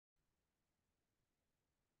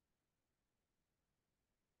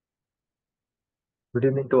Good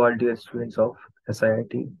evening to all dear students of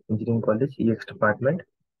SIIT Engineering College EX department.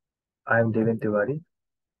 I am Devin Tiwari,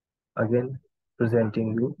 again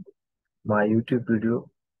presenting you my YouTube video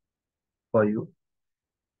for you.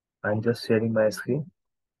 I am just sharing my screen.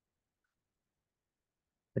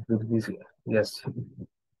 It will be yes.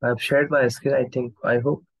 I have shared my screen. I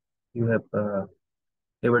hope you have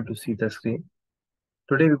able to see the screen.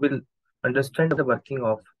 Today we will understand the working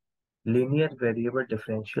of linear variable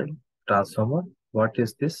differential transformer. What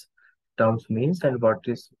is this terms means and what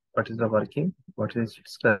is the working? What is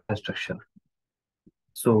its construction?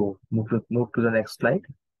 So move to the next slide.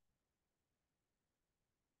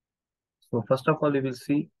 So first of all, we will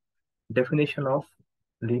see definition of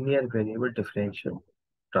linear variable differential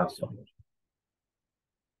transformer.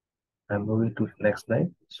 I'm moving to next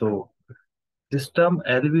slide. So this term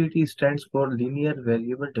LVDT stands for linear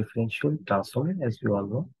variable differential transformer, as you all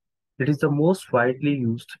know. It is the most widely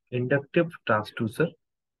used inductive transducer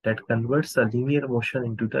that converts a linear motion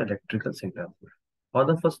into the electrical signal. All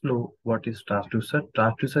of us know what is transducer.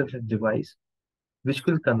 Transducer is a device which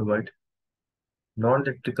will convert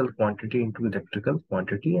non-electrical quantity into electrical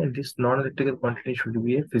quantity, and this non-electrical quantity should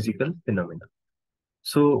be a physical phenomenon.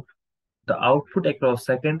 So the output across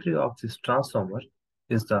secondary of this transformer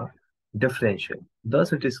is the differential.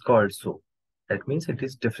 Thus it is called so. That means it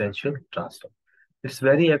is differential transformer. It's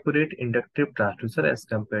very accurate inductive transducer as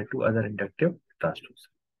compared to other inductive transducer.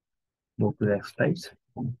 Move to the next slides.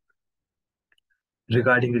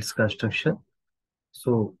 Regarding its construction,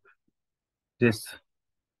 so this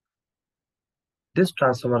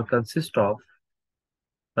transformer consists of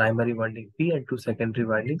primary winding P and two secondary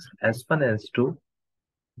windings S1 and S2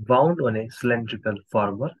 wound on a cylindrical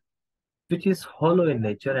former which is hollow in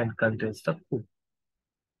nature and contains the core.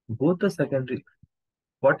 Both the secondary,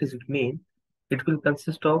 what does it mean? It will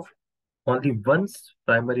consist of only one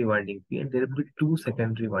primary winding P and there will be two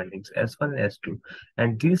secondary windings S1 and S2,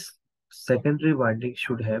 and these secondary windings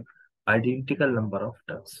should have identical number of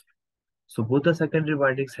turns. So both the secondary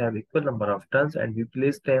windings have equal number of turns and we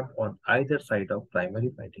place them on either side of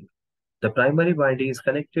primary winding. The primary winding is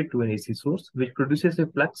connected to an AC source which produces a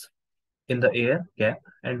flux in the air gap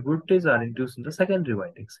and voltage are induced in the secondary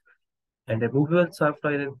windings. And a movable soft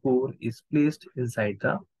iron core is placed inside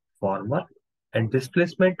the former and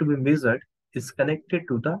displacement to be measured is connected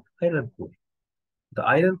to the iron core. The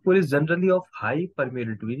iron core is generally of high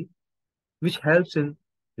permeability, which helps in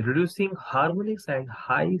reducing harmonics and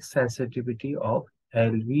high sensitivity of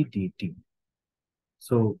LVDT.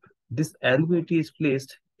 So this LVDT is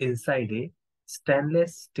placed inside a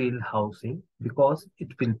stainless steel housing because it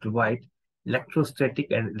will provide electrostatic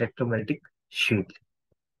and electromagnetic shield.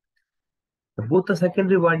 Both the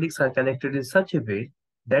secondary windings are connected in such a way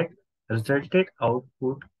that resultant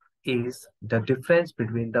output is the difference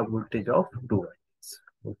between the voltage of two windings.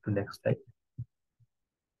 Move to next slide.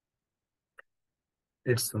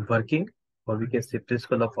 It's working, or we can say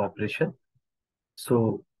principle of operation.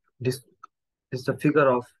 So this is the figure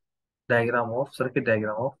of circuit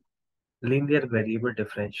diagram of linear variable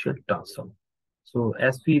differential transform. So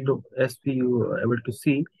as we are able to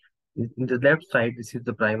see in the left side, this is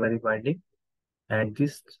the primary winding, and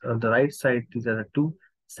this on the right side, these are the two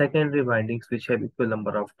secondary windings which have equal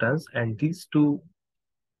number of turns, and these two,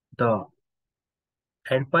 the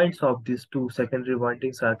endpoints of these two secondary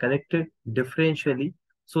windings are connected differentially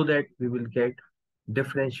so that we will get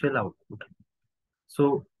differential output.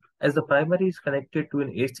 So as the primary is connected to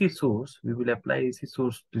an AC source, we will apply AC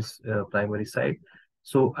source to this primary side.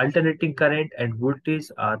 So alternating current and voltage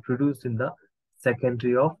are produced in the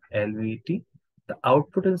secondary of LVDT. The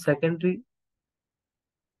output in secondary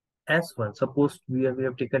S1, suppose we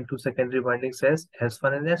have taken two secondary windings as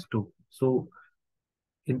S1 and S2. So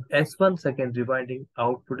in S1 secondary winding,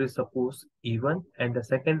 output is suppose E1 and the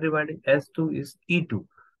secondary winding S2 is E2.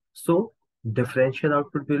 So differential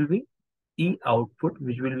output will be E output,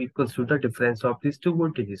 which will be equal to the difference of these two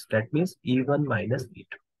voltages. That means E1 minus E2.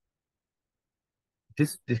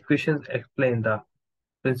 This equations explain the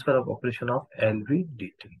principle of operation of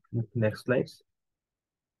LVDT. Next slides.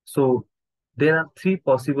 So there are three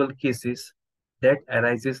possible cases that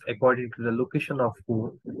arises according to the location of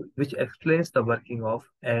core, which explains the working of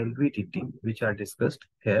LVDT, which are discussed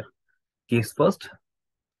here. Case first,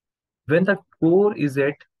 when the core is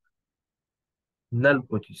at null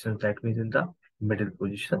position, that means in the middle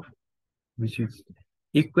position, which is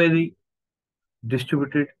equally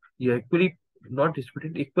distributed,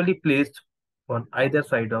 equally placed on either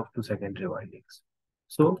side of two secondary windings.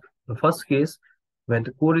 So the first case, when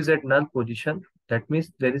the core is at null position, that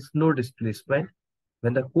means there is no displacement.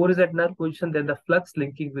 When the core is at null position, then the flux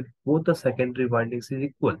linking with both the secondary windings is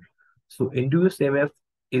equal. So induced EMF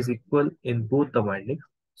is equal in both the windings.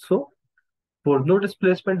 So for no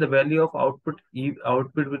displacement, the value of output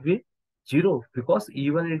will be 0 because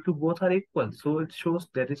E1 into both are equal. So it shows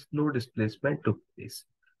there is no displacement took place.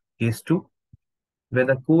 Case 2, when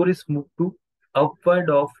the core is moved to upward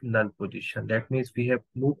of null position, that means we have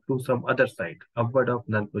moved to some other side, upward of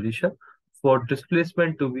null position, for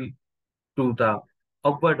displacement to be to the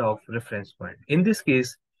upward of reference point. In this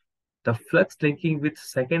case, the flux linking with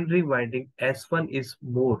secondary winding S1 is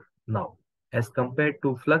more now as compared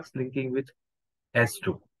to flux linking with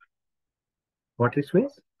S2. What it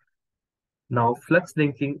means? Now flux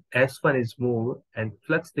linking S1 is more and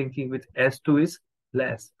flux linking with S2 is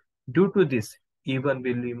less. Due to this, E1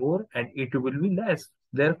 will be more and E2 will be less.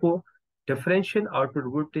 Therefore, differential output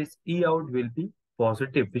voltage E out will be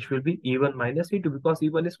positive, which will be E1 minus E2 because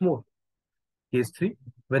E1 is more. Case 3,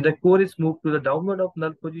 when the core is moved to the downward of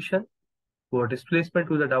null position, for displacement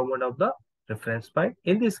to the downward of the reference point.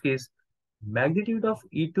 In this case, magnitude of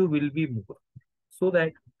E2 will be more, so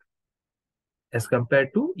that as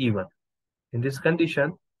compared to E1. In this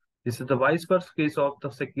condition, this is the vice versa case of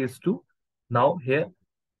the case 2. Now here,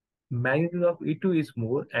 magnitude of E2 is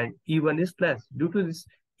more and E1 is less. Due to this,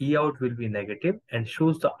 E out will be negative and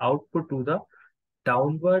shows the output to the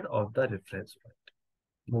downward of the reference point.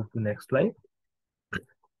 Move to next slide.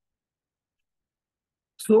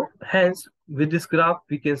 So hence, with this graph,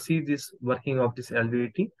 we can see this working of this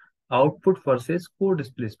LVDT, output versus core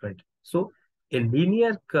displacement. So a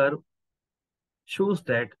linear curve shows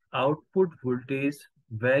that output voltage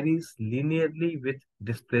varies linearly with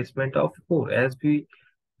displacement of core. As we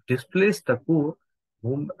displace the core,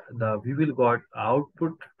 we will got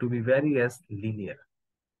output to be vary as linear.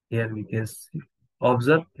 Here we can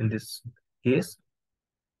observe in this case.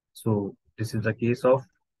 So this is the case of,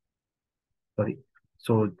 sorry.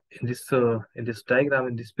 So in this diagram,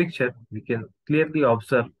 in this picture, we can clearly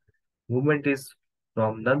observe movement is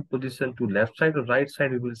from null position to left side or right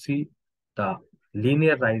side. We will see the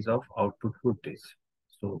linear rise of output voltage.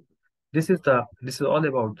 So this is all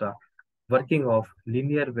about the working of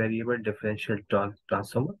linear variable differential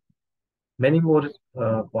transformer. Many more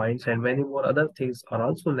points and many more other things are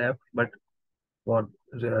also left, but for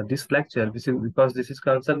this lecture, because this is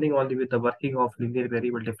concerning only with the working of linear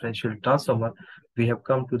variable differential transformer, we have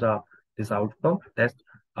come to this outcome, that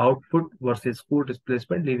output versus core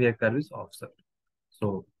displacement linear curve is observed.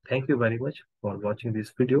 So thank you very much for watching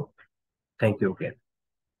this video. Thank you again.